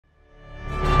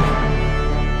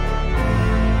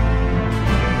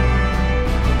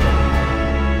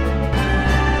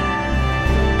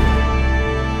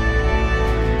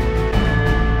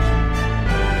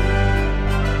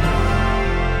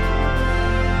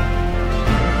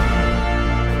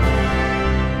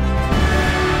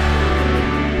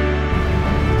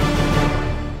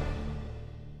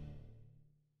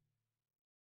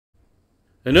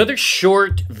Another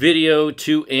short video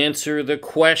to answer the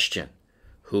question,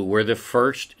 who were the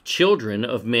first children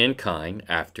of mankind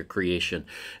after creation?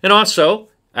 And also,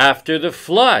 after the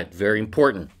flood, very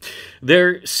important.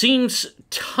 There seems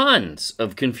tons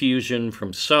of confusion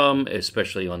from some,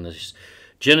 especially on the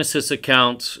Genesis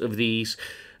accounts of these,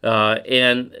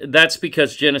 and that's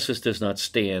because Genesis does not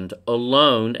stand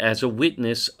alone as a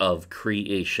witness of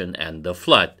creation and the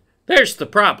flood. There's the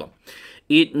problem.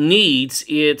 It needs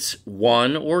its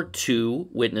one or two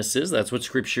witnesses. That's what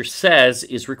Scripture says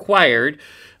is required,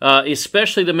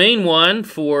 especially the main one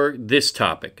for this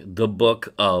topic, the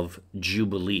book of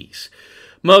Jubilees.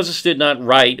 Moses did not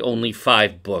write only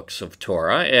 5 books of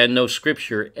Torah, and no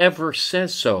Scripture ever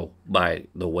says so, by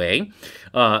the way.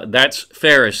 That's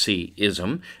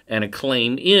Phariseeism, and a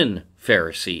claim in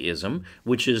Phariseeism,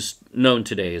 which is known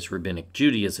today as Rabbinic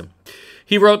Judaism.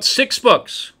 He wrote 6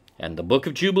 books. And the book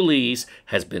of Jubilees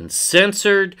has been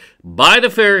censored by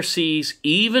the Pharisees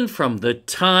even from the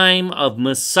time of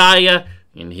Messiah,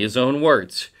 in his own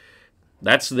words.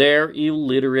 That's their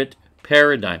illiterate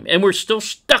paradigm. And we're still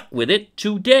stuck with it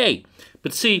today.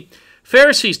 But see,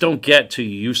 Pharisees don't get to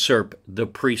usurp the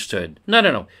priesthood.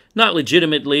 No. Not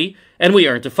legitimately, and we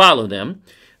aren't to follow them.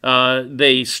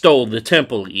 They stole the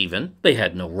temple even. They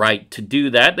had no right to do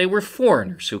that. They were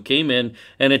foreigners who came in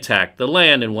and attacked the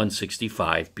land in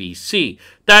 165 BC.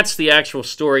 That's the actual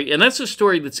story, and that's a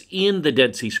story that's in the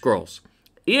Dead Sea Scrolls.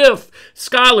 If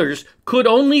scholars could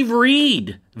only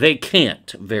read, they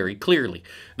can't very clearly.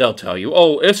 They'll tell you,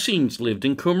 oh, Essenes lived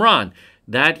in Qumran.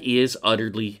 That is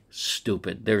utterly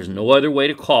stupid. There's no other way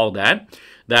to call that.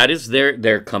 That is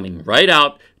they're coming right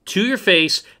out to your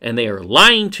face, and they are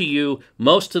lying to you.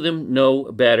 Most of them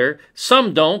know better.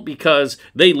 Some don't because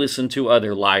they listen to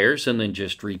other liars and then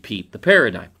just repeat the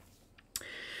paradigm.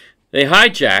 They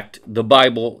hijacked the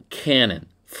Bible canon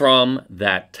from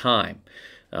that time.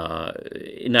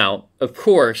 Now, of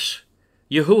course,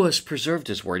 Yahuwah has preserved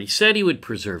his word. He said he would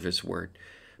preserve his word.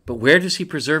 But where does he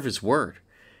preserve his word?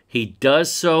 He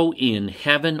does so in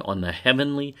heaven on the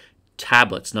heavenly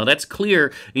tablets. Now, that's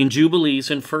clear in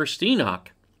Jubilees and 1st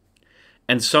Enoch.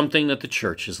 And something that the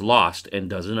church has lost and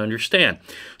doesn't understand.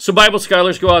 So Bible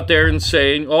scholars go out there and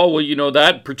say, oh, well, you know,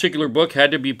 that particular book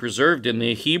had to be preserved in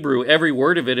the Hebrew, every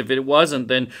word of it. If it wasn't,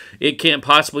 then it can't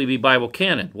possibly be Bible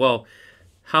canon. Well,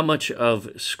 how much of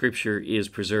Scripture is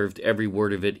preserved, every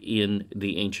word of it, in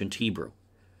the ancient Hebrew?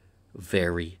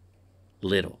 Very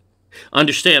little.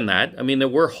 Understand that. I mean, there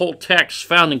were whole texts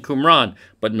found in Qumran,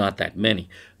 but not that many.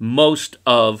 Most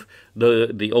of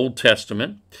the Old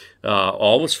Testament,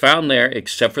 all was found there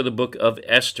except for the book of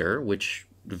Esther, which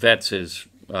vets as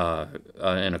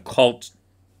an occult,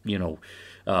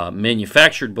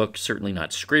 manufactured book, certainly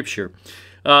not Scripture.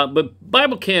 But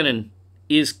Bible canon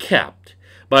is kept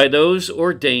by those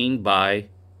ordained by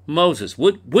Moses.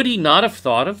 Would he not have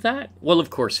thought of that? Well, of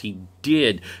course he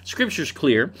did. Scripture's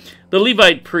clear. The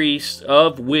Levite priests,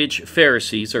 of which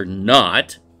Pharisees are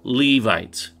not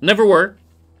Levites, never were.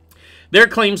 Their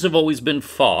claims have always been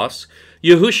false.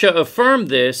 Yahusha affirmed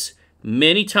this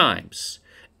many times.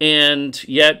 And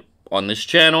yet, on this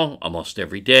channel, almost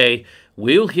every day,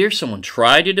 we'll hear someone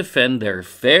try to defend their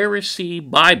Pharisee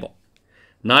Bible,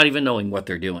 not even knowing what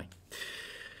they're doing.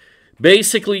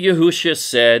 Basically, Yahusha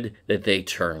said that they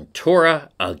turned Torah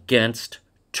against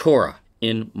Torah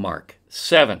in Mark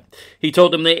 7. He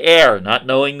told them they err, not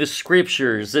knowing the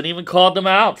Scriptures, and even called them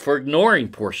out for ignoring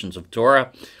portions of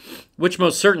Torah, which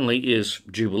most certainly is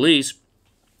Jubilees,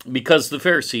 because the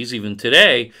Pharisees, even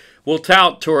today, will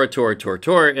tout Torah,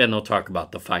 and they'll talk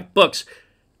about the 5 books.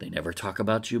 They never talk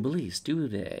about Jubilees, do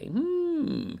they?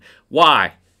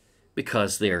 Why?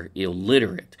 Because they're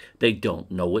illiterate. They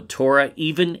don't know what Torah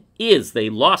even is. They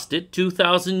lost it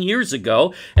 2,000 years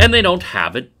ago, and they don't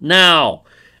have it now.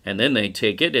 And then they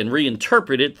take it and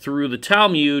reinterpret it through the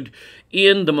Talmud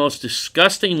in the most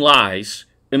disgusting lies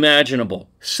imaginable,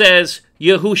 says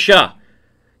Yahusha.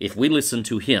 If we listen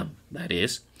to him, that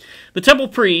is. The temple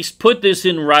priest put this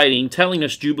in writing, telling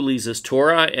us Jubilees is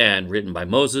Torah and written by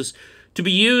Moses, to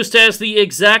be used as the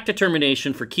exact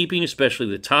determination for keeping especially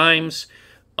the times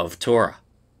of Torah.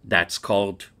 That's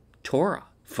called Torah,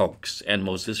 folks, and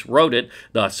Moses wrote it,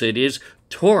 thus it is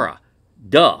Torah.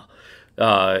 Duh.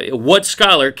 What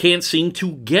scholar can't seem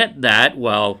to get that?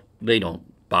 Well, they don't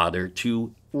bother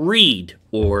to read,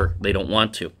 or they don't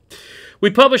want to. We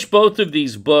published both of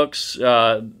these books,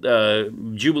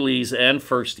 Jubilees and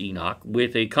 1st Enoch,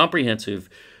 with a comprehensive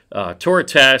Torah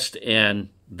test, and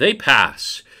they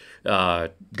pass. Go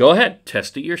ahead,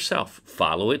 test it yourself,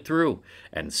 follow it through,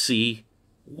 and see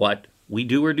what we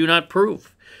do or do not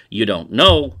prove. You don't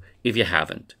know if you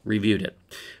haven't reviewed it.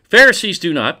 Pharisees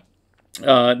do not.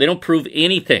 They don't prove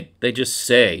anything. They just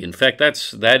say. In fact,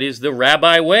 that is the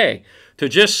rabbi way, to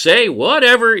just say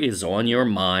whatever is on your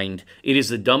mind. It is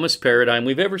the dumbest paradigm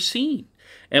we've ever seen.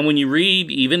 And when you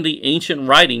read even the ancient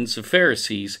writings of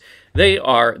Pharisees, they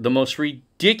are the most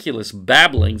ridiculous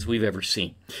babblings we've ever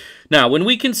seen. Now, when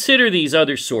we consider these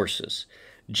other sources,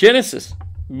 Genesis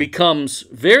becomes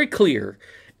very clear,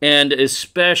 and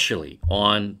especially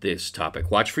on this topic.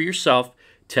 Watch for yourself,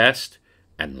 test,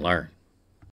 and learn.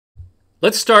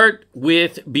 Let's start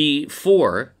with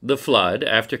before the flood,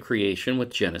 after creation with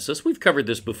Genesis. We've covered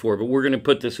this before, but we're going to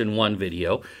put this in one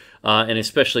video, and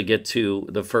especially get to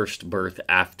the first birth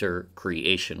after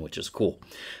creation, which is cool.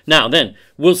 Now then,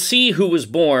 we'll see who was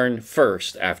born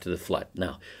first after the flood.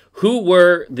 Now, who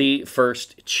were the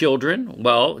first children?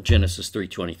 Well, Genesis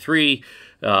 3:23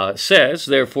 says,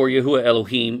 "Therefore Yahuwah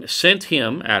Elohim sent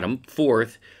him, Adam,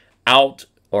 forth out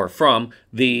or from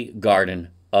the Garden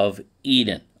of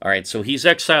Eden." All right, so he's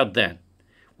exiled then.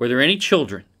 Were there any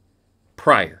children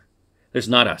prior? There's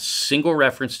not a single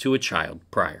reference to a child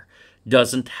prior.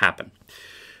 Doesn't happen.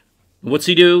 What's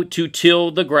he do? To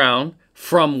till the ground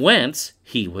from whence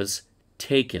he was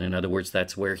taken. In other words,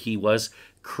 that's where he was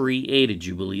created.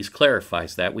 Jubilees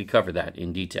clarifies that. We cover that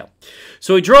in detail.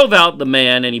 So he drove out the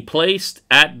man, and he placed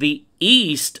at the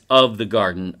east of the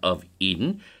Garden of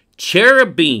Eden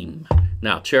cherubim.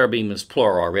 Now, cherubim is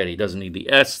plural already. Doesn't need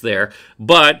the S there.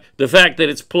 But the fact that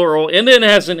it's plural and then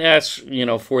has an S,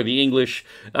 for the English,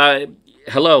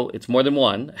 hello, it's more than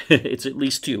one. It's at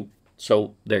least two.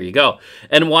 So there you go.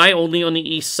 And why only on the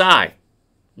east side?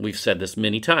 We've said this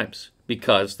many times.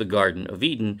 Because the Garden of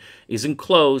Eden is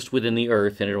enclosed within the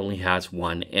earth and it only has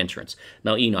one entrance.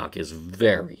 Now, Enoch is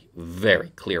very, very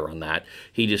clear on that.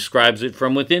 He describes it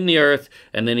from within the earth,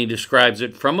 and then he describes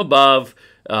it from above.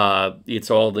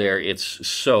 It's all there. It's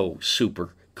so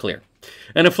super clear.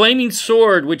 And a flaming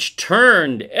sword which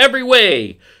turned every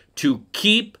way to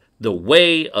keep the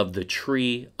way of the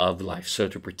tree of life. So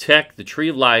to protect the tree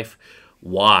of life.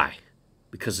 Why?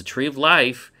 Because the tree of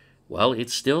life, well,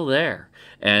 it's still there.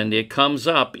 And it comes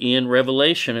up in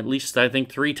Revelation at least, I think,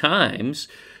 3 times,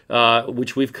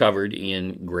 which we've covered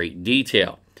in great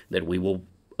detail, that we will,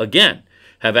 again,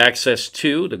 have access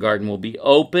to. The garden will be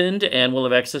opened, and we'll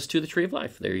have access to the tree of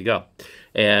life. There you go.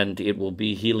 And it will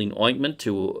be healing ointment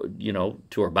to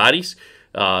our bodies.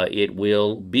 It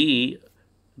will be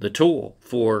the tool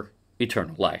for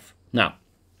eternal life. Now,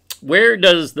 where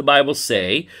does the Bible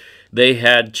say they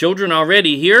had children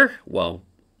already here? Well,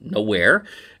 nowhere.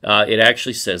 It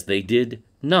actually says they did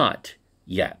not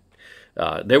yet.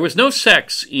 There was no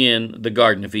sex in the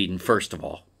Garden of Eden, first of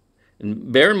all.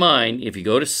 And bear in mind, if you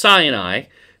go to Sinai,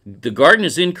 the garden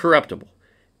is incorruptible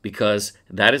because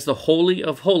that is the Holy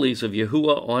of Holies of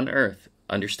Yahuwah on earth.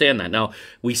 Understand that. Now,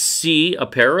 we see a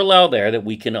parallel there that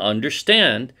we can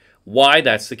understand why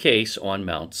that's the case on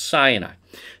Mount Sinai.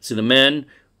 So the men,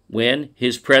 when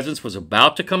his presence was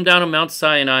about to come down on Mount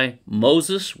Sinai,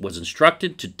 Moses was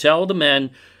instructed to tell the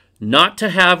men not to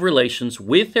have relations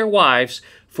with their wives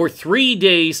for 3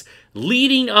 days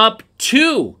leading up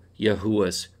to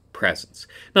Yahuwah's presence.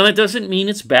 Now, that doesn't mean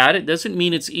it's bad. It doesn't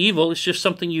mean it's evil. It's just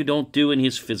something you don't do in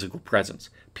his physical presence.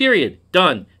 Period.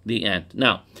 Done. The end.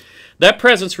 Now, that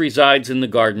presence resides in the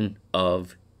Garden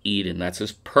of Eden. That's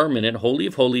his permanent Holy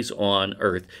of Holies on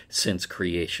earth since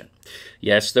creation.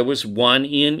 Yes, there was one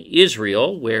in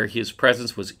Israel where his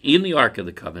presence was in the Ark of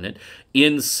the Covenant,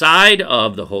 inside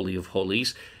of the Holy of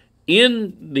Holies,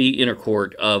 in the inner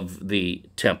court of the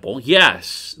temple.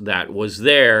 Yes, that was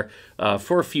there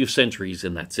for a few centuries,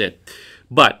 and that's it.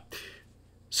 But,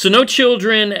 so no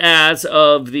children as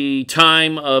of the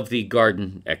time of the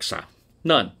garden exile.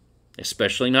 None.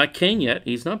 Especially not Cain yet.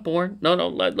 He's not born. No,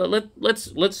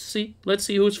 let's see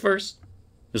who's first.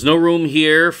 There's no room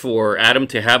here for Adam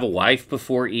to have a wife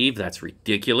before Eve. That's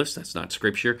ridiculous. That's not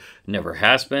Scripture. Never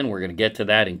has been. We're going to get to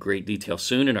that in great detail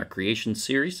soon in our creation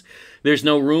series. There's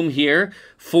no room here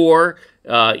for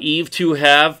Eve to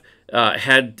have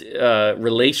had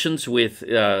relations with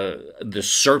the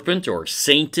serpent or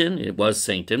Satan. It was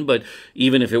Satan, but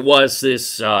even if it was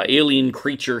this alien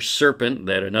creature serpent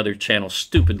that another channel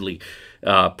stupidly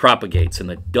propagates, and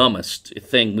the dumbest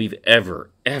thing we've ever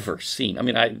seen. I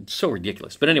mean, it's so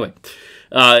ridiculous. But anyway,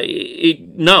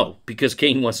 no, because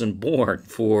Cain wasn't born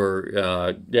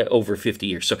for over 50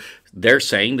 years. So they're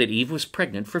saying that Eve was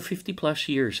pregnant for 50 plus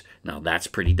years. Now, that's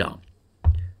pretty dumb.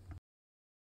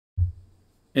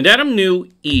 And Adam knew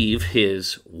Eve,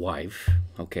 his wife.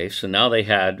 Okay, so now they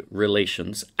had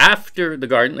relations after the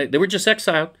garden. They were just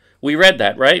exiled. We read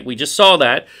that, right? We just saw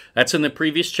that. That's in the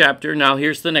previous chapter. Now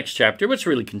here's the next chapter, which is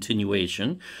really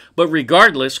continuation. But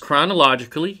regardless,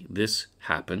 chronologically, this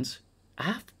happens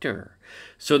after.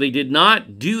 So they did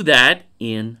not do that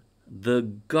in the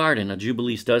garden. Now,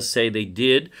 Jubilees does say they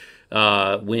did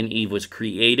when Eve was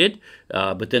created,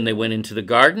 but then they went into the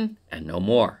garden and no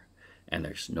more. And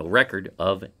there's no record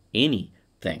of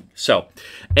anything. So,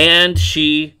 and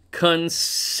she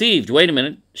conceived. Wait a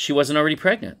minute, she wasn't already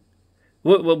pregnant.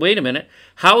 Wait a minute.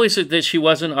 How is it that she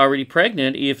wasn't already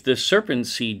pregnant if the serpent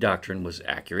seed doctrine was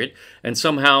accurate and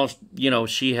somehow,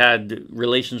 she had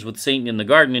relations with Satan in the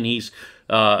garden and he's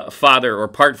father or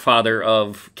part father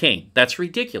of Cain? That's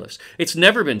ridiculous. It's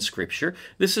never been scripture.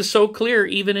 This is so clear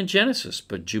even in Genesis,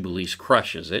 but Jubilees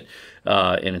crushes it,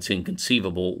 and it's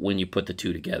inconceivable when you put the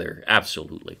two together.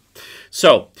 Absolutely.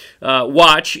 So,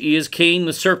 watch, is Cain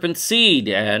the serpent's seed?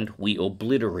 And we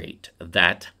obliterate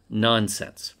that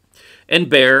nonsense. And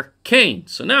bare Cain.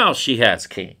 So now she has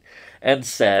Cain. And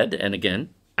said, and again,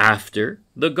 after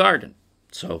the garden.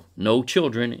 So no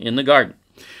children in the garden.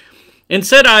 And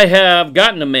said, I have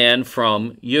gotten a man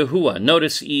from Yahuwah.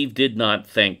 Notice Eve did not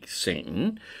thank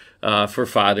Satan for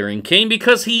fathering Cain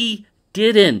because he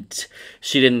didn't.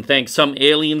 She didn't thank some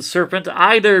alien serpent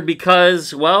either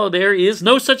because, well, there is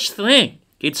no such thing.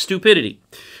 It's stupidity.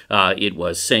 It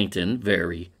was Satan,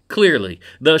 very clearly,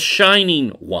 the shining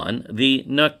one, the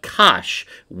Nakash,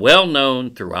 well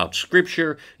known throughout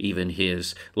Scripture, even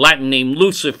his Latin name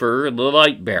Lucifer, the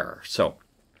light bearer. So,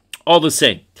 all the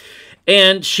same.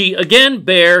 And she again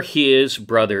bare his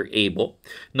brother Abel.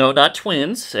 No, not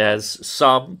twins, as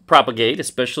some propagate,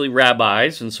 especially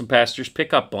rabbis, and some pastors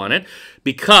pick up on it,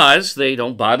 because they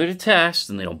don't bother to test,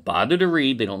 and they don't bother to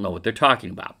read, they don't know what they're talking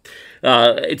about.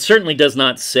 It certainly does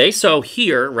not say so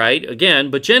here, right, again,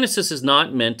 but Genesis is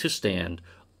not meant to stand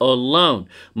alone.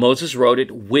 Moses wrote it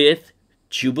with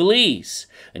Jubilees,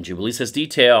 and Jubilees has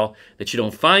detail that you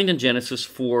don't find in Genesis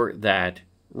for that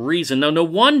reason. Now, no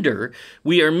wonder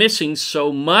we are missing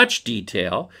so much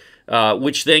detail,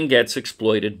 which then gets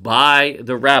exploited by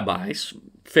the rabbis,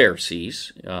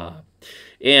 Pharisees,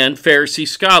 and Pharisee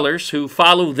scholars who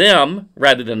follow them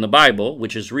rather than the Bible,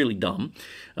 which is really dumb,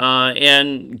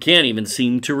 and can't even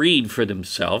seem to read for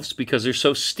themselves because they're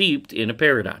so steeped in a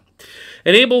paradigm.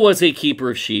 And Abel was a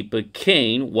keeper of sheep, but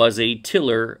Cain was a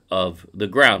tiller of the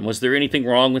ground. Was there anything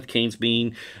wrong with Cain's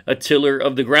being a tiller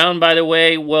of the ground, by the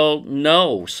way? Well,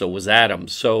 no, so was Adam.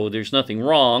 So there's nothing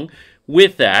wrong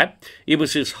with that. It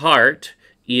was his heart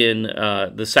in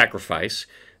the sacrifice.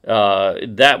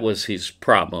 That was his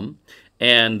problem,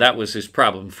 and that was his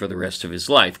problem for the rest of his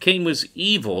life. Cain was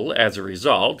evil as a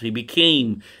result. He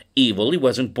became evil. He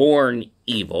wasn't born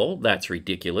evil. That's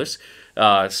ridiculous.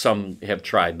 Some have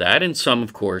tried that, and some,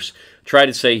 of course, try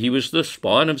to say he was the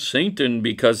spawn of Satan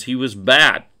because he was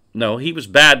bad. No, he was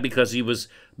bad because he was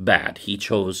bad. He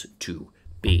chose to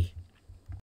be.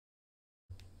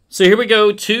 So here we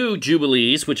go to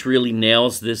Jubilees, which really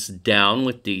nails this down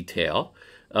with detail.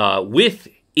 With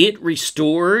it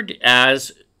restored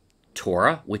as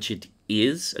Torah, which it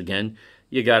is. Again,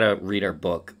 you got to read our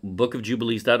book,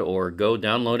 bookofjubilees.org. Go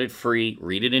download it free,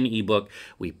 read it in ebook.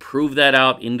 We prove that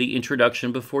out in the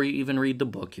introduction before you even read the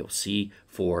book. You'll see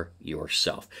for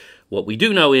yourself. What we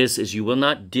do know is you will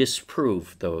not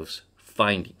disprove those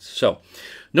findings. So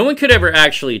no one could ever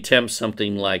actually attempt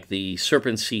something like the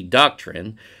serpent seed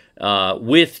doctrine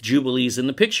with Jubilees in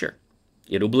the picture.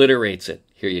 It obliterates it.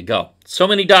 Here you go. So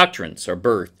many doctrines are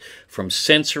birthed from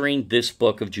censoring this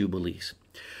book of Jubilees.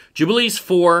 Jubilees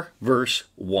 4, verse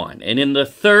 1. And in the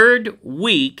third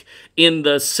week, in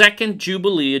the second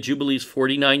Jubilee, a Jubilee is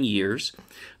 49 years,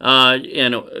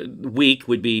 and a week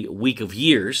would be week of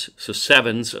years, so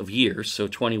sevens of years, so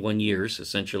 21 years,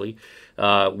 essentially,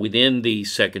 within the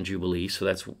second Jubilee. So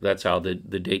that's how the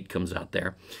date comes out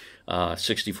there,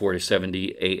 64 to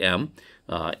 70 a.m.,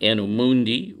 Anu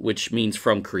Mundi, which means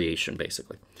from creation,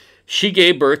 basically. She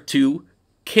gave birth to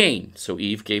Cain. So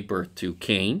Eve gave birth to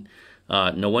Cain.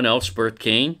 No one else birthed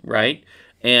Cain, right?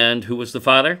 And who was the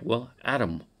father? Well,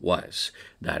 Adam was.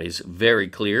 That is very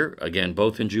clear, again,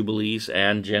 both in Jubilees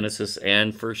and Genesis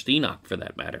and 1st Enoch, for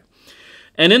that matter.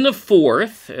 And in the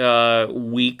fourth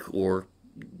week, or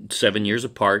 7 years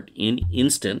apart in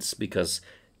instance, because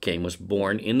Cain was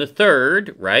born in the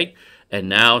third, right? And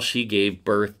now she gave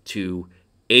birth to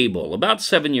Abel, about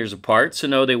 7 years apart. So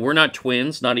no, they were not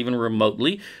twins, not even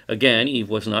remotely. Again, Eve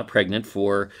was not pregnant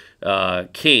for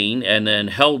Cain, and then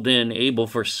held in Abel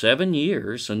for 7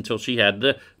 years until she had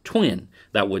the twin.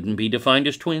 That wouldn't be defined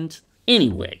as twins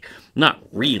anyway. Not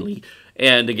really.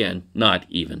 And again, not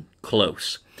even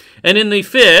close. And in the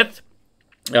fifth,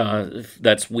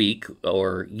 that's week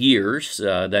or years,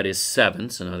 that is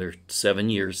sevens, another 7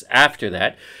 years after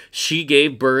that, she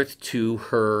gave birth to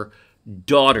her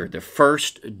daughter, the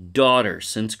first daughter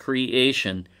since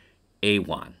creation,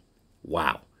 Awan.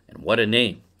 Wow, and what a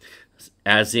name.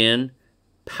 As in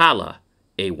Pala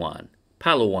Awan,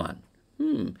 Palawan.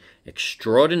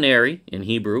 Extraordinary in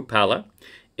Hebrew, Pala.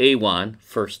 Awan,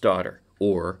 first daughter,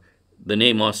 or the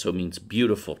name also means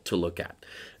beautiful to look at,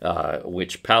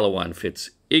 which Palawan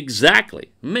fits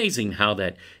exactly. Amazing how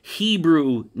that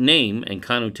Hebrew name and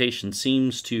connotation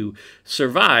seems to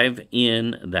survive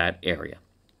in that area.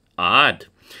 Odd.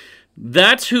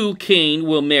 That's who Cain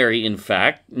will marry, in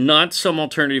fact, not some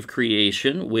alternative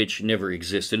creation which never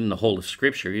existed in the whole of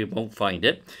Scripture. You won't find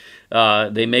it.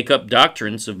 They make up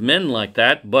doctrines of men like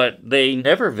that, but they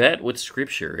never vet with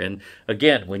Scripture. And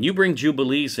again, when you bring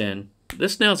Jubilees in,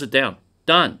 this nails it down.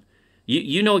 Done.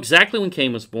 You know exactly when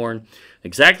Cain was born,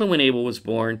 exactly when Abel was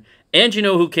born, and you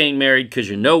know who Cain married because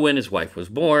you know when his wife was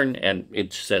born, and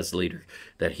it says later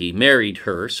that he married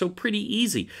her, so pretty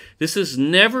easy. This has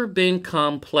never been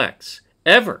complex,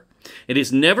 ever. It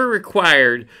has never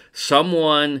required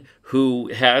someone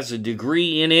who has a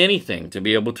degree in anything to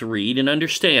be able to read and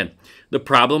understand. The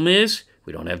problem is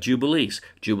we don't have Jubilees.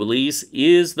 Jubilees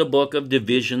is the book of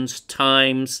divisions,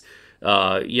 times,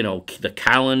 the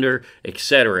calendar,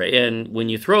 etc. And when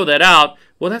you throw that out,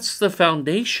 well, that's the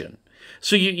foundation.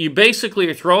 So you basically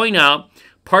are throwing out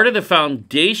part of the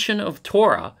foundation of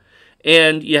Torah,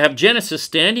 and you have Genesis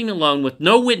standing alone with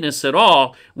no witness at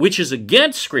all, which is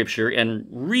against Scripture and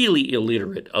really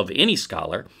illiterate of any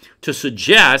scholar to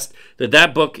suggest that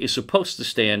that book is supposed to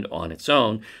stand on its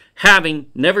own, having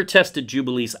never tested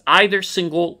Jubilees, either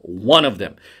single one of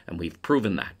them. And we've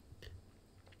proven that.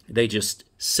 They just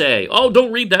say, oh,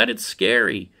 don't read that, it's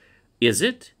scary. Is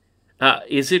it?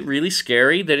 Is it really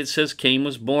scary that it says Cain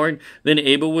was born, then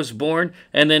Abel was born,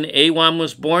 and then Awan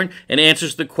was born, and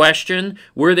answers the question,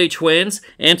 were they twins?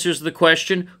 Answers the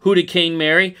question, who did Cain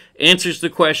marry? Answers the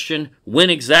question,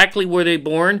 when exactly were they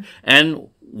born? And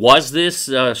was this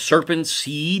serpent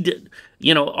seed?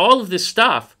 All of this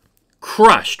stuff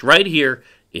crushed right here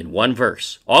in one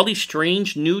verse. All these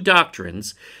strange new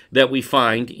doctrines that we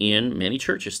find in many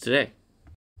churches today.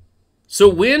 So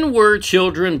when were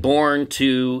children born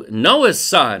to Noah's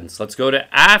sons? Let's go to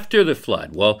after the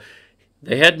flood. Well,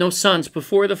 they had no sons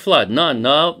before the flood. None.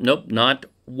 No, nope, not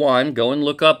one. Go and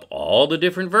look up all the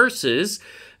different verses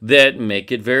that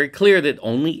make it very clear that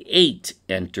only 8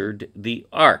 entered the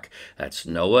ark. That's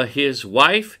Noah, his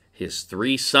wife, his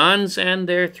 3 sons, and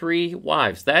their 3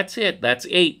 wives. That's it. That's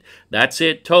 8. That's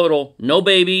it total. No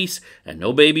babies, and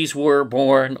no babies were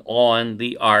born on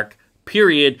the ark,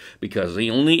 period, because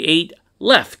the only 8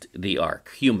 left the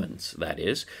ark, humans, that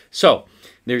is. So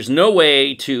there's no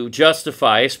way to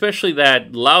justify, especially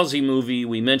that lousy movie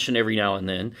we mention every now and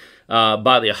then,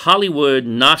 by the Hollywood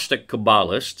Gnostic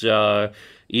Kabbalists,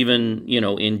 even,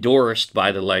 endorsed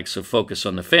by the likes of Focus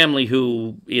on the Family,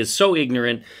 who is so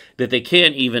ignorant that they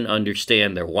can't even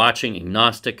understand. They're watching a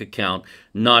Gnostic account,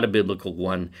 not a biblical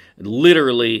one,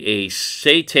 literally a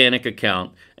satanic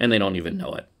account, and they don't even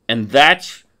know it. And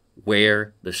that's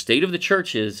where the state of the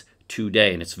church is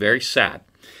today, and it's very sad.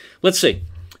 Let's see.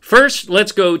 First,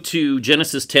 let's go to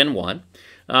Genesis 10:1,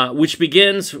 which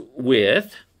begins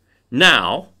with,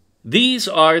 now, these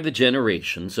are the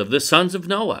generations of the sons of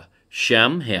Noah,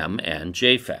 Shem, Ham, and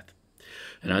Japheth.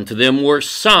 And unto them were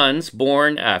sons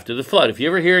born after the flood. If you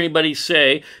ever hear anybody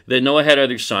say that Noah had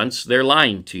other sons, they're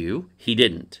lying to you. He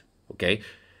didn't. Okay?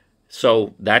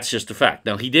 So that's just a fact.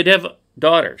 Now, he did have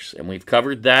daughters, and we've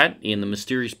covered that in The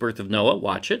Mysterious Birth of Noah.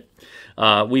 Watch it.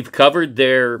 We've covered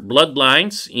their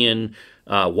bloodlines in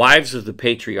Wives of the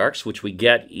Patriarchs, which we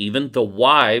get even the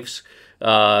wives'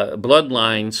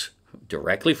 bloodlines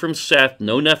directly from Seth,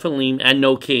 no Nephilim, and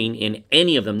no Cain in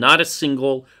any of them, not a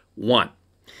single one.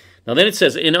 Now then it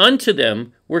says, and unto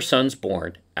them were sons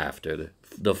born after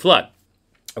the flood.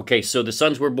 Okay, so the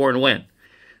sons were born when?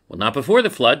 Well, not before the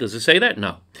flood. Does it say that?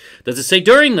 No. Does it say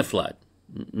during the flood?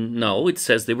 No, it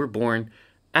says they were born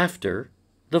after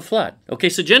the flood. Okay,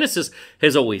 so Genesis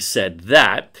has always said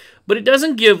that, but it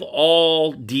doesn't give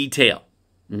all detail.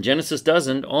 And Genesis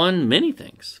doesn't on many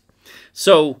things.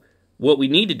 So what we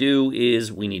need to do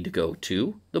is we need to go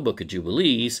to the book of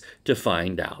Jubilees to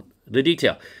find out the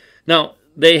detail. Now,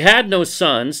 they had no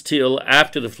sons till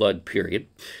after the flood period.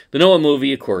 The Noah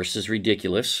movie, of course, is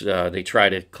ridiculous. They try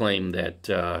to claim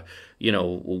that,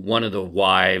 one of the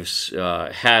wives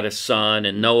had a son,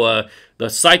 and Noah, the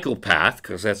psychopath,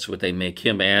 because that's what they make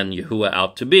him and Yahuwah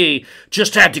out to be,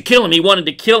 just had to kill him. He wanted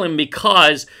to kill him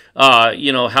because,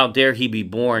 how dare he be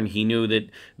born? He knew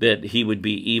that he would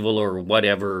be evil or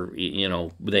whatever,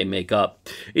 they make up.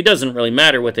 It doesn't really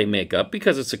matter what they make up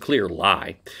because it's a clear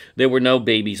lie. There were no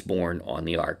babies born on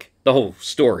the ark. The whole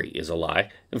story is a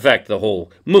lie. In fact, the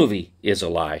whole movie is a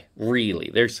lie, really.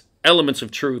 There's elements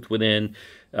of truth within,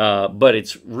 but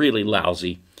it's really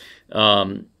lousy.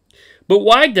 But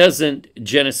why doesn't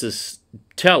Genesis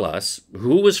tell us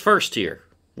who was first here?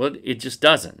 Well, it just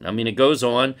doesn't. I mean, it goes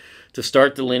on to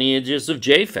start the lineages of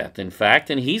Japheth, in fact,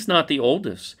 and he's not the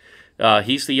oldest.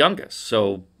 He's the youngest,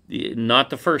 so not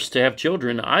the first to have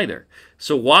children either.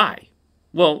 So why?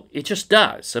 Well, it just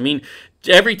does. I mean,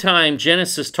 every time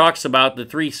Genesis talks about the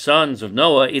three sons of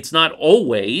Noah, it's not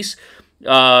always,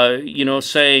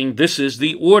 saying this is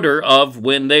the order of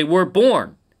when they were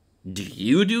born. Do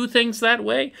you do things that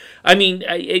way? I mean,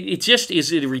 it just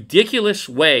is a ridiculous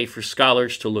way for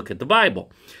scholars to look at the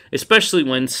Bible, especially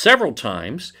when several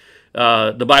times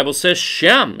the Bible says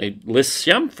Shem. It lists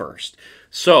Shem first.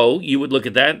 So you would look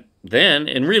at that then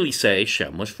and really say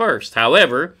Shem was first.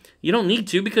 However, you don't need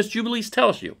to because Jubilees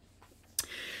tells you.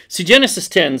 See, Genesis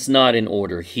 10's not in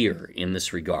order here in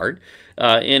this regard,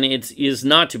 and it is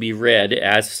not to be read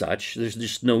as such. There's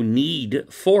just no need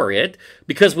for it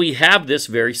because we have this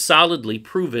very solidly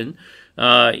proven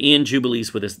in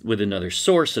Jubilees with another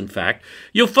source, in fact.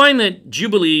 You'll find that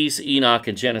Jubilees, Enoch,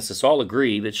 and Genesis all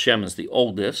agree that Shem is the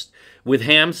oldest, with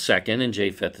Ham second and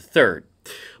Japheth the third.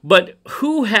 But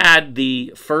who had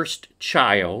the first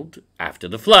child after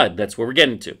the flood? That's where we're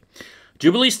getting to.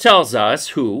 Jubilees tells us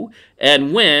who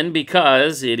and when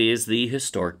because it is the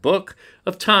historic book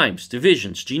of times,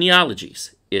 divisions,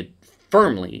 genealogies. It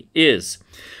firmly is.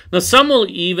 Now, some will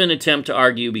even attempt to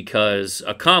argue because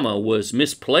a comma was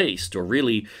misplaced or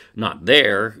really not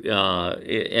there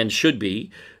and should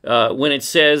be when it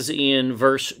says in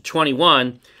verse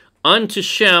 21, unto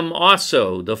Shem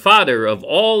also, the father of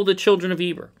all the children of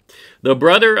Eber, the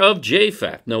brother of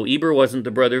Japheth. No, Eber wasn't the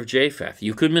brother of Japheth.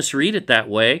 You could misread it that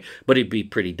way, but it'd be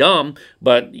pretty dumb.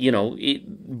 But,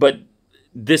 but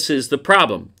this is the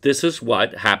problem. This is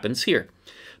what happens here.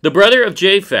 The brother of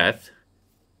Japheth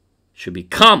should be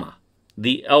comma,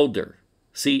 the elder.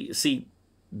 See,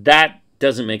 that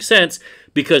doesn't make sense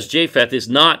because Japheth is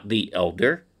not the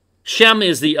elder. Shem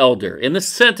is the elder. And the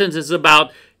sentence is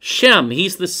about Shem.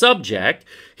 He's the subject.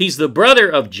 He's the brother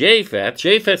of Japheth.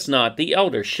 Japheth's not the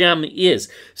elder. Shem is.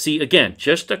 See, again,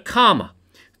 just a comma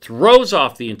throws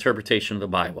off the interpretation of the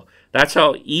Bible. That's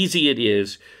how easy it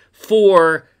is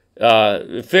for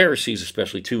Pharisees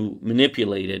especially to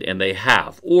manipulate it, and they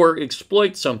have, or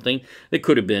exploit something that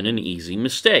could have been an easy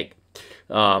mistake.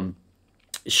 Shem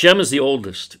is the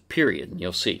oldest, period,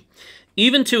 you'll see.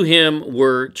 Even to him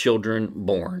were children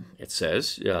born, it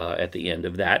says at the end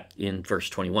of that in verse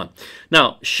 21.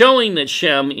 Now, showing that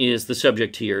Shem is the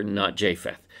subject here, not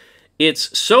Japheth.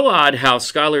 It's so odd how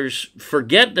scholars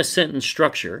forget the sentence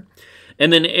structure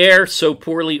and then err so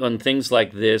poorly on things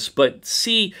like this. But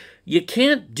see, you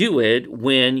can't do it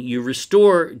when you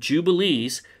restore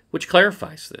Jubilees, which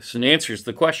clarifies this and answers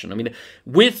the question. I mean,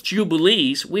 with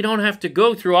Jubilees, we don't have to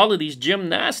go through all of these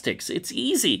gymnastics. It's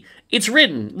easy. It's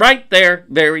written right there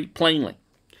very plainly.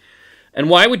 And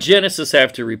why would Genesis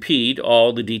have to repeat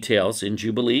all the details in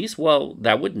Jubilees? Well,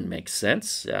 that wouldn't make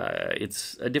sense.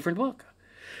 It's a different book.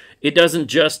 It doesn't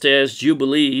just as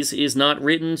Jubilees is not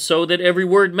written so that every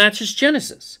word matches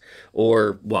Genesis.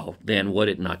 Or, well, then would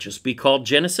it not just be called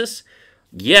Genesis?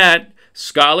 Yet,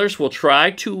 scholars will try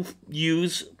to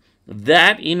use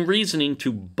that in reasoning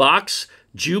to box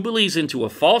Jubilees into a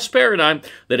false paradigm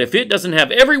that if it doesn't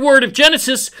have every word of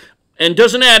Genesis and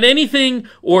doesn't add anything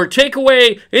or take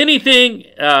away anything,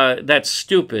 that's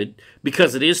stupid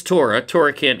because it is Torah.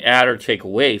 Torah can't add or take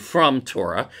away from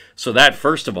Torah. So that,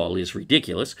 first of all, is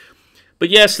ridiculous. But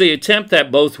yes, they attempt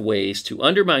that both ways to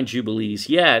undermine Jubilees,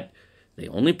 yet they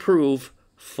only prove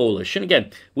foolish. And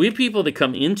again, we have people that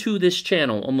come into this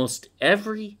channel almost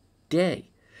every day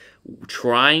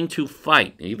trying to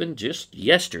fight, even just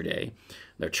yesterday.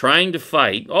 They're trying to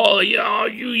fight. Oh, yeah,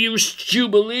 you use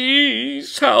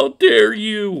Jubilees. How dare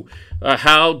you?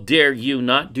 How dare you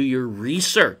not do your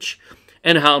research?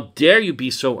 And how dare you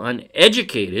be so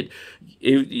uneducated,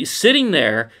 sitting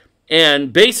there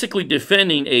and basically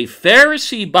defending a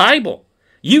Pharisee Bible.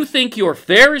 You think your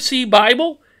Pharisee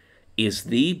Bible is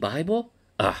the Bible?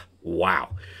 Wow.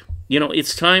 You know,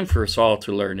 it's time for us all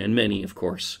to learn, and many, of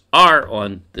course, are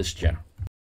on this channel.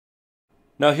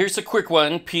 Now, here's a quick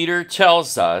one. Peter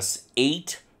tells us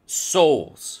 8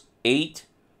 souls, 8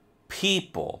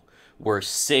 people were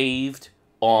saved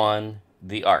on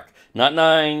the ark. Not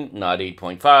 9, not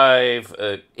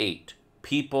 8.5, 8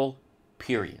 people,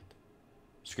 period.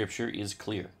 Scripture is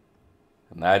clear.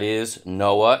 And that is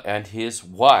Noah and his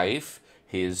wife,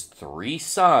 his 3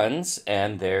 sons,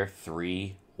 and their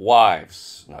 3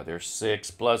 wives. Now, there's 6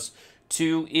 plus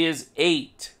 2 is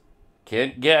 8.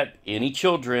 Can't get any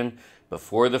children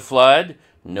before the flood.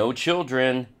 No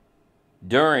children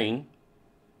During,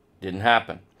 didn't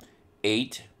happen.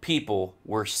 8 people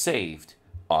were saved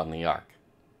on the ark.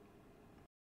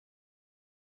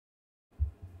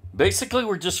 Basically,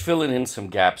 we're just filling in some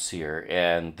gaps here,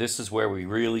 and this is where we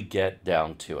really get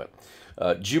down to it.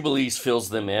 Jubilees fills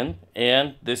them in,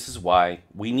 and this is why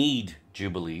we need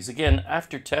Jubilees. Again,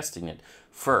 after testing it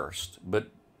first, but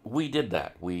we did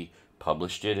that. We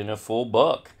published it in a full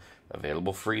book,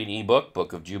 available free in ebook,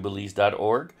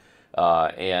 bookofjubilees.org.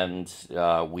 And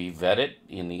we vet it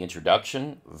in the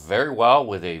introduction very well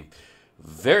with a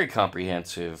very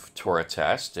comprehensive Torah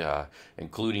test,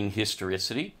 including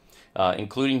historicity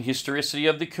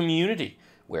of the community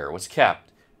where it was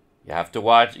kept. You have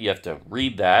to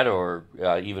read that, or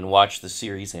even watch the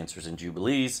series Answers in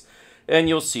Jubilees, and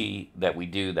you'll see that we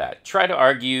do that. Try to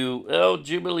argue, oh,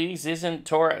 Jubilees isn't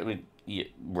Torah.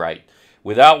 Right.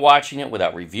 Without watching it,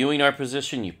 without reviewing our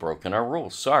position, you've broken our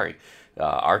rules. Sorry.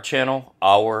 Our channel,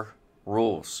 our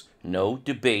rules. No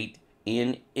debate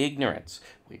in ignorance.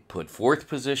 We put forth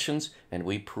positions and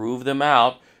we prove them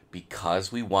out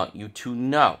because we want you to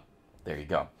know. There you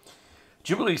go.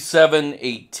 Jubilees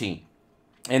 7:18.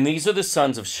 And these are the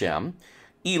sons of Shem,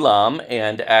 Elam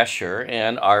and Asher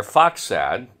and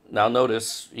Arphaxad. Now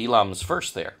notice Elam's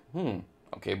first there.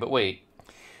 Okay, but wait.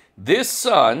 This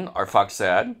son,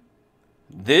 Arphaxad,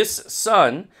 this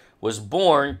son was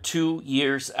born 2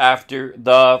 years after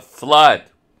the flood.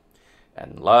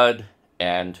 And Lud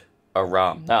and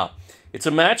Aram. Now, it's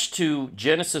a match to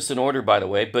Genesis in order, by the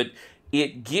way, but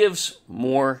it gives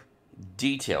more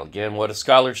detail. Again, what do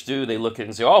scholars do? They look at it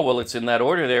and say, oh, well, it's in that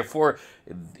order, therefore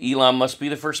Elam must be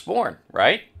the firstborn,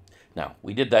 right? Now,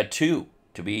 we did that too,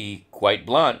 to be quite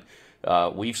blunt.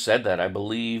 We've said that, I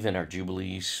believe, in our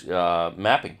Jubilees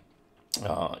mapping.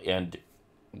 And,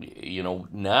 you know,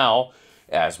 now,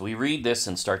 as we read this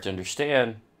and start to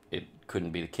understand, it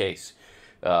couldn't be the case.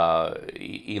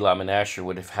 Elam and Asher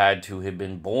would have had to have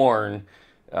been born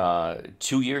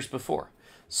 2 years before.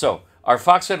 So,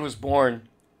 Arphaxad was born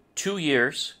 2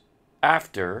 years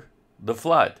after the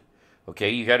flood. Okay,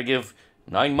 you got to give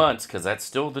 9 months, because that's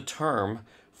still the term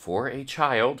for a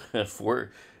child,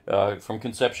 from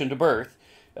conception to birth.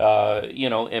 You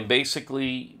know, and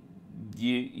basically,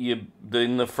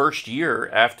 in the first year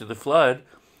after the flood,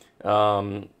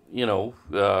 you know,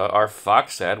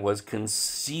 Arphaxad was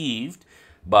conceived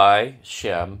by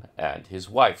Shem and his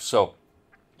wife. So,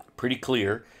 pretty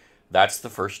clear, that's the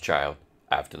first child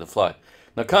after the flood.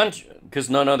 Now, because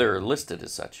none other are listed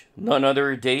as such, none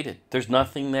other are dated. There's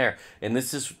nothing there, and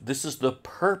this is the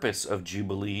purpose of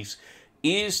Jubilees,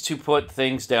 is to put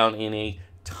things down in a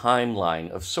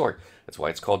timeline of sort. That's why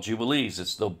it's called Jubilees.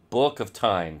 It's the book of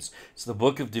times. It's the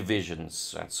book of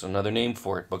divisions. That's another name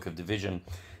for it, book of division.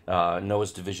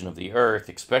 Noah's division of the earth,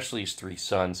 especially his 3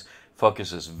 sons,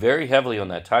 focuses very heavily on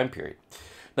that time period.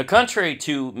 Now, contrary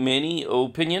to many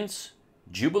opinions,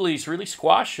 Jubilees really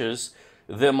squashes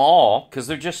them all, because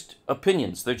they're just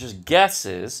opinions. They're just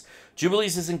guesses.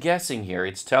 Jubilees isn't guessing here.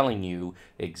 It's telling you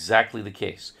exactly the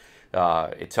case.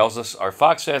 It tells us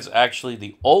Arphaxad's actually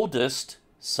the oldest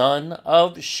son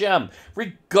of Shem,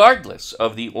 regardless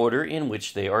of the order in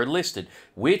which they are listed,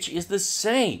 which is the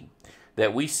same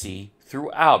that we see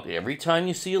throughout. Every time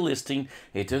you see a listing,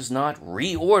 it does not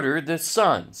reorder the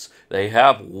sons. They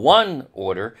have one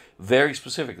order very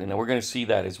specifically. Now, we're going to see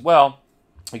that as well.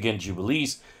 Again,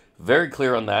 Jubilees, very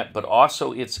clear on that, but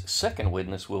also its second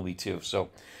witness will be too. So,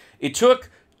 it took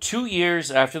 2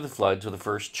 years after the flood till the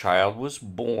first child was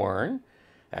born,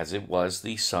 as it was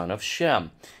the son of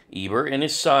Shem. Eber and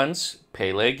his sons,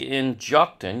 Peleg and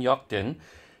Joktan,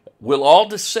 will all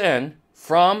descend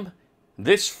from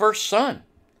this first son,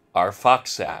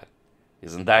 Arphaxad.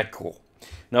 Isn't that cool?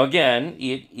 Now, again,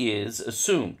 it is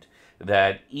assumed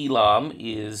that Elam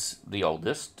is the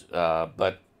oldest,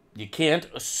 but you can't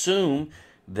assume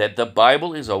that the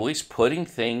Bible is always putting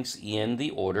things in the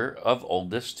order of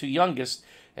oldest to youngest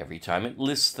every time it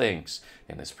lists things.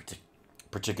 In this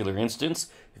particular instance,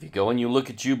 if you go and you look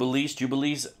at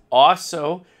Jubilees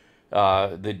also,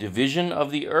 the division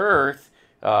of the earth,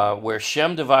 where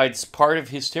Shem divides part of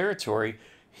his territory,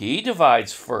 he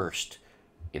divides first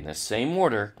in the same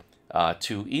order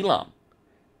to Elam.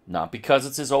 Not because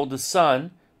it's his oldest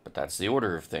son, but that's the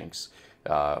order of things.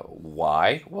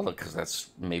 Why? Well, because that's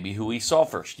maybe who he saw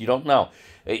first. You don't know.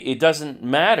 It doesn't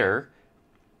matter.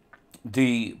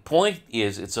 The point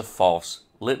is, it's a false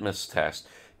litmus test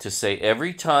to say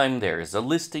every time there is a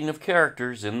listing of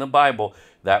characters in the Bible,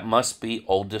 that must be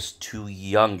oldest to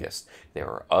youngest. There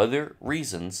are other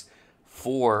reasons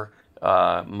for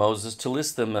Moses to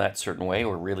list them in that certain way,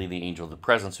 or really the angel of the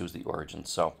presence, who's the origin.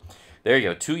 So there you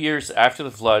go. 2 years after the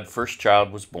flood, first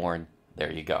child was born.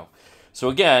 There you go. So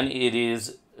again, it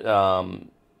is not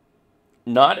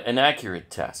an accurate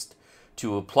test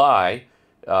to apply,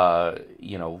 the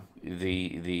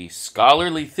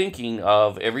scholarly thinking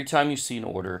of every time you see an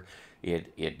order,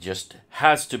 it just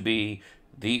has to be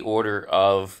the order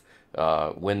of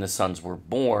when the sons were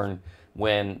born,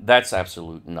 when that's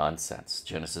absolute nonsense.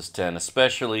 Genesis 10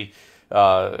 especially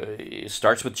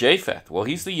starts with Japheth. Well,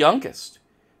 he's the youngest.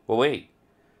 Well, wait.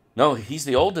 No, he's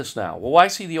the oldest now. Well, why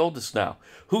is he the oldest now?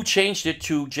 Who changed it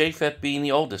to Japheth being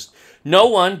the oldest? No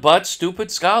one but stupid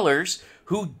scholars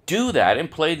who do that and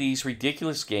play these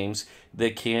ridiculous games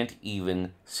that can't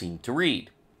even seem to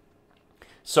read.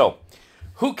 So,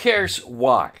 who cares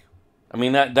why? I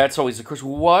mean, that's always the question.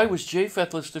 Why was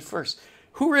Japheth listed first?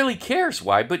 Who really cares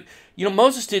why? But,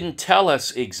 Moses didn't tell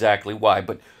us exactly why.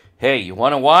 But, hey, you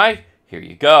want to why? Here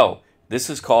you go. This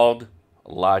is called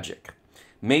logic.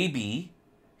 Maybe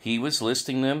he was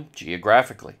listing them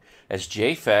geographically, as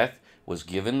Japheth was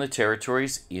given the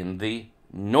territories in the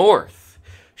north,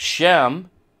 Shem,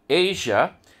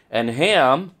 Asia, and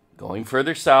Ham, going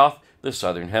further south, the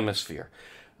southern hemisphere.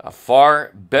 A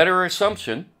far better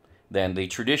assumption than the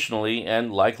traditionally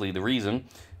and likely the reason,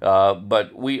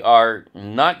 but we are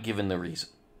not given the reason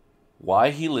why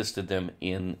he listed them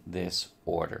in this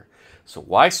order. So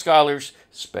why scholars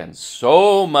spend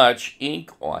so much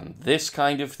ink on this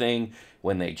kind of thing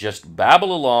when they just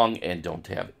babble along and don't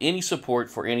have any support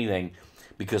for anything,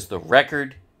 because the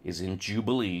record is in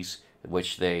Jubilees,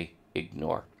 which they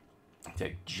ignore.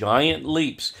 Take giant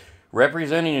leaps,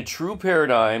 representing a true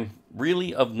paradigm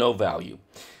really of no value.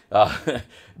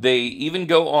 They even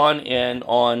go on and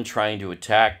on trying to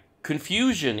attack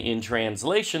confusion in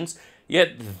translations,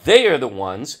 yet they are the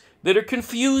ones that are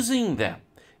confusing them.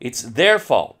 It's their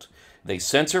fault. They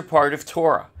censor part of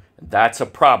Torah. That's a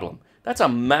problem. That's a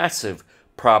massive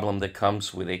problem that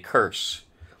comes with a curse.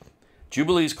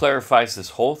 Jubilees clarifies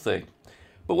this whole thing.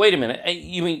 But wait a minute.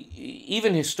 You mean,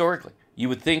 even historically, you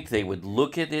would think they would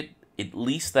look at it at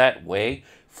least that way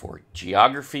for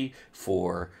geography,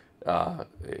 for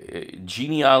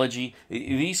genealogy.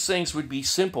 These things would be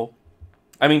simple.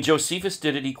 I mean, Josephus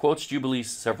did it. He quotes Jubilees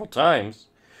several times.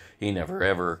 He never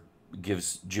ever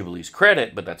gives Jubilees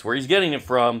credit, but that's where he's getting it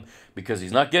from, because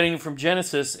he's not getting it from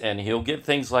Genesis, and he'll get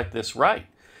things like this right.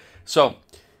 So,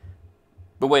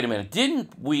 but wait a minute.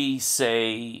 Didn't we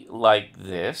say like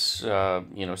this,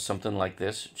 something like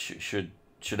this should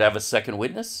have a second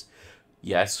witness?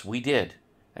 Yes, we did.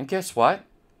 And guess what?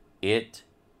 It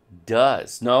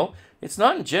does. No, it's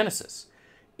not in Genesis.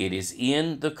 It is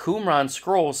in the Qumran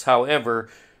scrolls, however,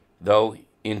 though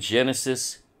in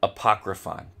Genesis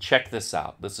Apocryphon. Check this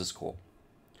out. This is cool.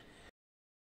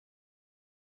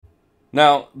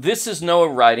 Now, this is Noah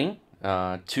writing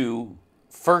to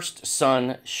first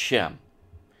son Shem.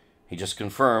 He just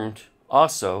confirmed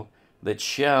also that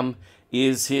Shem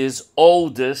is his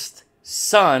oldest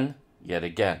son yet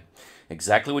again.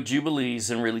 Exactly what Jubilees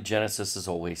and really Genesis has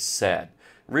always said.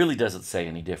 Really doesn't say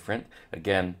any different.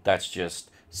 Again, that's just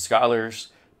scholars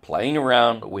playing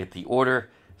around with the order,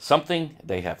 something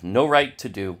they have no right to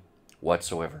do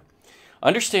whatsoever.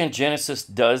 Understand, Genesis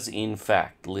does in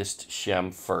fact list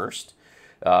Shem first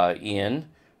in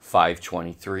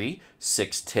 5:23,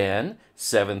 6:10,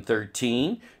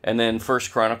 7:13, and then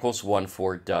 1 Chronicles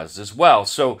 1:4 does as well.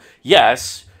 So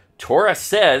yes, Torah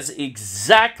says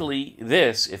exactly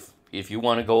this if you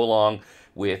want to go along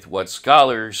with what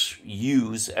scholars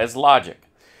use as logic.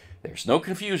 There's no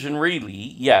confusion really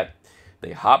yet.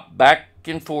 They hop back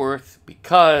and forth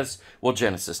because, well,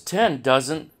 Genesis 10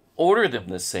 doesn't order them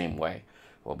the same way.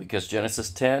 Well, because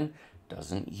Genesis 10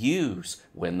 doesn't use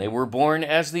when they were born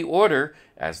as the order,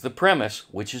 as the premise,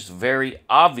 which is very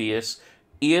obvious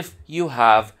if you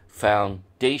have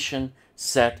foundation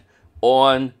set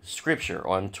on Scripture,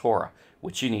 on Torah,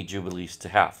 which you need Jubilees to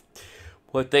have.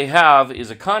 What they have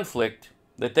is a conflict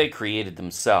that they created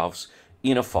themselves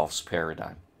in a false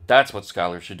paradigm. That's what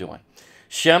scholars are doing.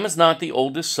 Shem is not the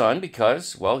oldest son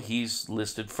because, well, he's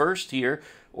listed first here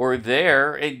or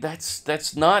there.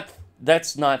 That's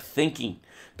not thinking.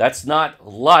 That's not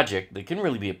logic that can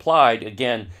really be applied.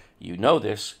 Again, you know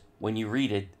this when you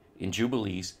read it in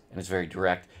Jubilees, and it's very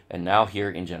direct. And now here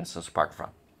in Genesis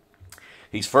Apocryphon.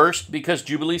 He's first because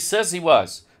Jubilees says he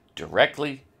was,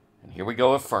 directly, and here we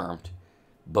go, affirmed.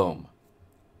 Boom.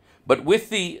 But with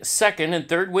the second and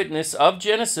third witness of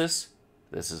Genesis,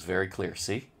 this is very clear,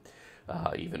 see?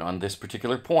 Even on this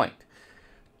particular point.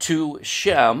 To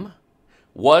Shem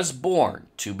was born,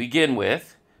 to begin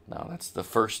with, now that's the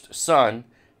first son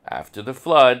after the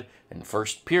flood and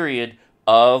first period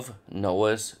of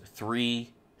Noah's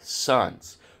 3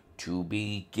 sons. To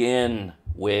begin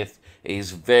with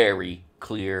is very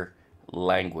clear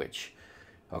language.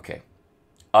 Okay.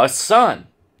 A son,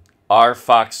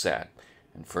 Arphaxad.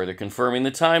 And further confirming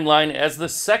the timeline as the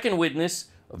second witness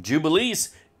of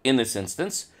Jubilees in this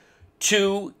instance,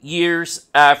 2 years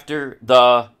after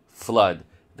the flood.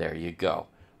 There you go.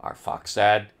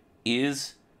 Arphaxad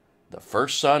is the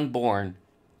first son born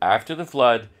after the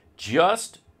flood,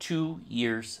 just 2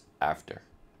 years after.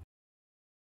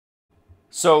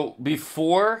 So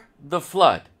before the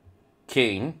flood,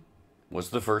 Cain was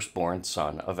the firstborn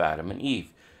son of Adam and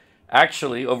Eve.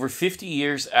 Actually, over 50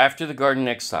 years after the garden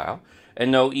exile, and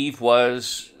no, Eve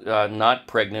was not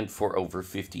pregnant for over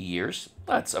 50 years.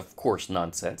 That's, of course,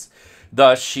 nonsense.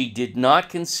 Thus, she did not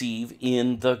conceive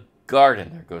in the garden.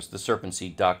 There goes the serpent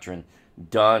seed doctrine.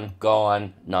 Done,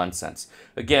 gone, nonsense.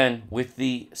 Again, with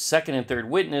the second and third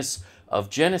witness of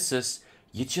Genesis,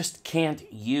 you just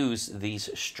can't use these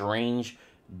strange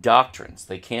doctrines.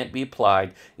 They can't be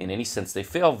applied in any sense. They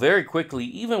fail very quickly,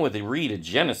 even when they read a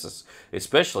Genesis,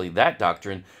 especially that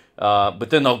doctrine. But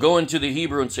then they'll go into the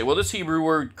Hebrew and say, well, this Hebrew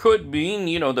word could mean,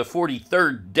 the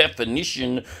 43rd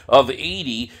definition of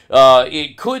 80.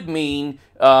 It could mean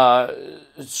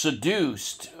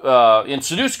seduced. And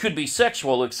seduced could be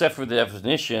sexual, except for the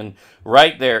definition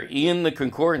right there in the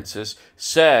concordances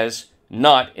says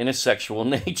not in a sexual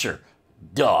nature.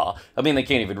 Duh. I mean, they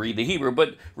can't even read the Hebrew.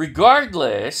 But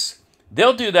regardless,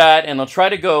 they'll do that, and they'll try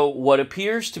to go what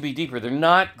appears to be deeper. They're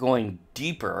not going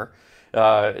deeper.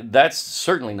 That's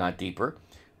certainly not deeper.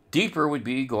 Deeper would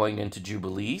be going into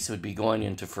Jubilees. It would be going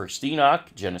into 1st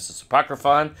Enoch, Genesis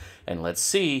Apocryphon, and let's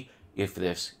see if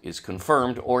this is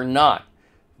confirmed or not.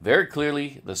 Very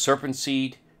clearly, the serpent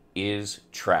seed is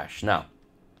trash. Now,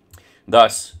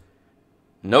 thus,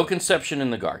 no conception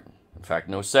in the garden. In fact,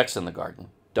 no sex in the garden.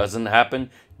 Doesn't happen,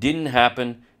 didn't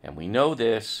happen, and we know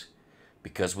this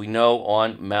because we know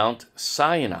on Mount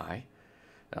Sinai,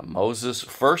 Moses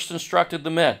first instructed the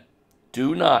men,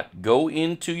 do not go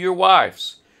into your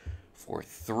wives for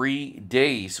 3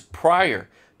 days prior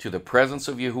to the presence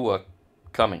of Yahuwah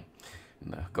coming.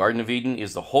 And the Garden of Eden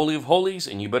is the Holy of Holies,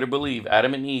 and you better believe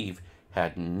Adam and Eve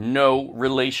had no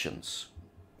relations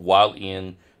while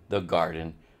in the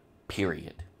garden,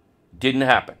 period. Didn't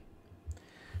happen.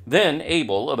 Then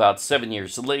Abel, about 7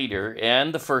 years later,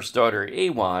 and the first daughter,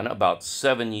 Awan, about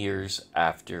 7 years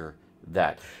after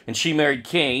that. And she married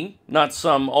Cain, not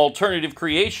some alternative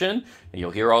creation. And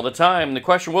you'll hear all the time the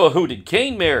question, well, who did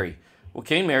Cain marry? Well,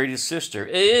 Cain married his sister.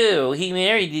 Ew, he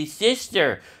married his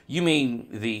sister. You mean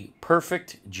the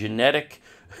perfect genetic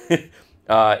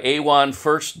Awan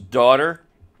first daughter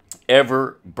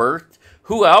ever birthed?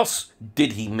 Who else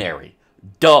did he marry?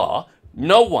 Duh,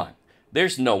 no one.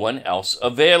 There's no one else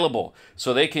available.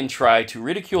 So they can try to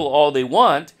ridicule all they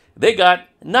want. They got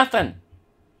nothing.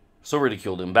 So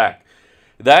ridicule them back.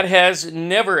 That has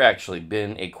never actually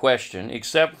been a question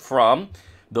except from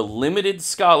the limited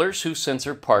scholars who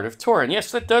censor part of Torah. And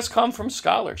yes, that does come from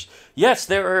scholars. Yes,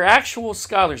 there are actual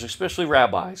scholars, especially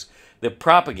rabbis, that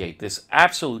propagate this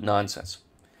absolute nonsense.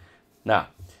 Now,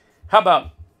 how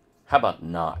about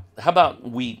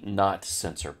we not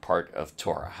censor part of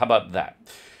Torah? How about that?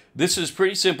 This is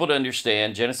pretty simple to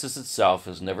understand. Genesis itself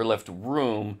has never left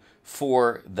room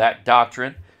for that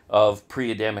doctrine of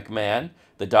pre-Adamic man,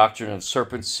 the doctrine of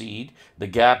serpent seed, the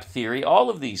gap theory. All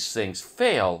of these things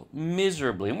fail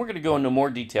miserably. And we're going to go into more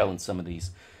detail in some of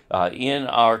these in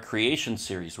our creation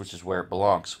series, which is where it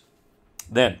belongs.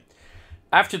 Then,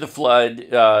 after the flood,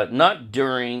 not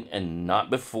during and not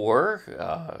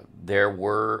before, there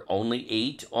were only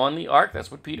 8 on the ark. That's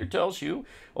what Peter tells you.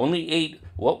 Only 8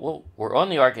 were on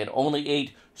the ark, and only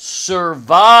 8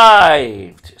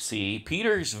 survived. See,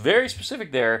 Peter's very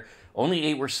specific there. Only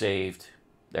 8 were saved.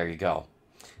 There you go.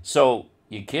 So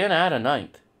you can't add a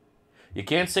 9th. You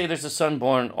can't say there's a son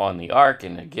born on the ark.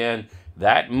 And again,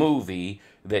 that movie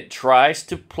that tries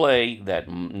to play that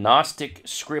Gnostic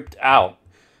script out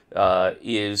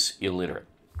is illiterate.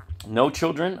 No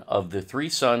children of the 3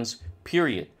 sons,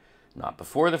 period. Not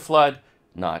before the flood,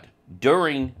 not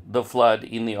during the flood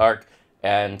in the ark,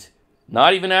 and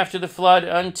not even after the flood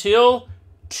until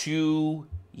 2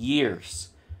 years.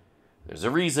 There's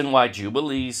a reason why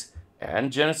Jubilees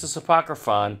and Genesis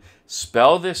Apocryphon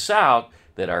spell this out,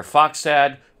 that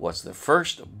Arphaxad was the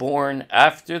firstborn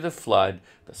after the flood,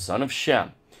 the son of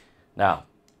Shem. Now,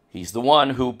 he's the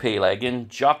one who Peleg and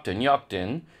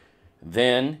Joktan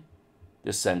then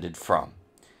descended from.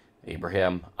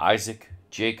 Abraham, Isaac,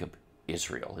 Jacob,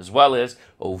 Israel, as well as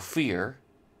Ophir,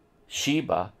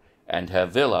 Sheba, and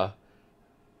Havilah,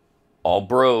 all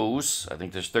bros. I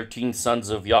think there's 13 sons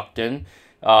of Joktan,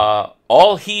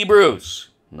 all Hebrews,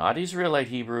 not Israelite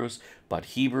Hebrews, but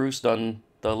Hebrews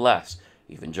nonetheless.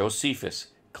 Even Josephus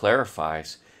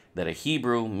clarifies that a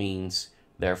Hebrew means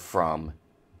they're from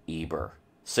Eber.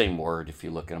 Same word if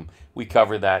you look at them. We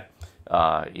cover that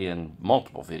in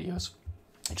multiple videos,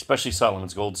 especially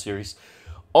Solomon's Gold series.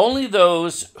 Only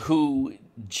those who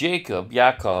Jacob,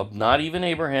 not even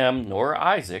Abraham nor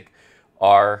Isaac,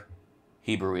 are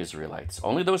Hebrew Israelites.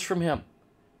 Only those from him.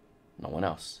 No one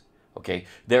else. Okay?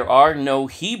 There are no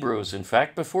Hebrews, in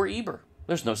fact, before Eber.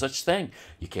 There's no such thing.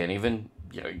 You can't even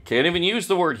use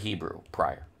the word Hebrew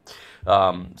prior.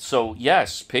 So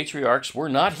yes, patriarchs were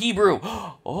not Hebrew.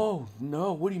 Oh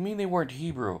no, what do you mean they weren't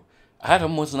Hebrew?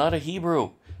 Adam was not a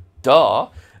Hebrew. Duh.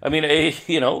 I mean,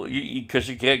 because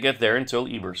you can't get there until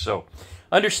Eber. So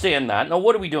understand that. Now,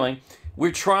 what are we doing?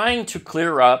 We're trying to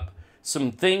clear up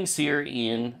some things here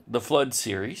in the Flood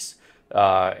series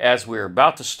as we're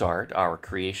about to start our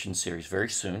creation series very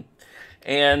soon.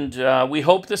 And we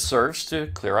hope this serves to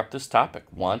clear up this topic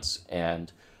once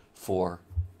and for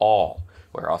all.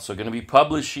 We're also going to be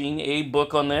publishing a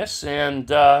book on this, and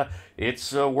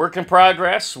it's a work in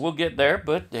progress. We'll get there,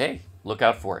 but hey, look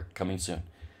out for it coming soon.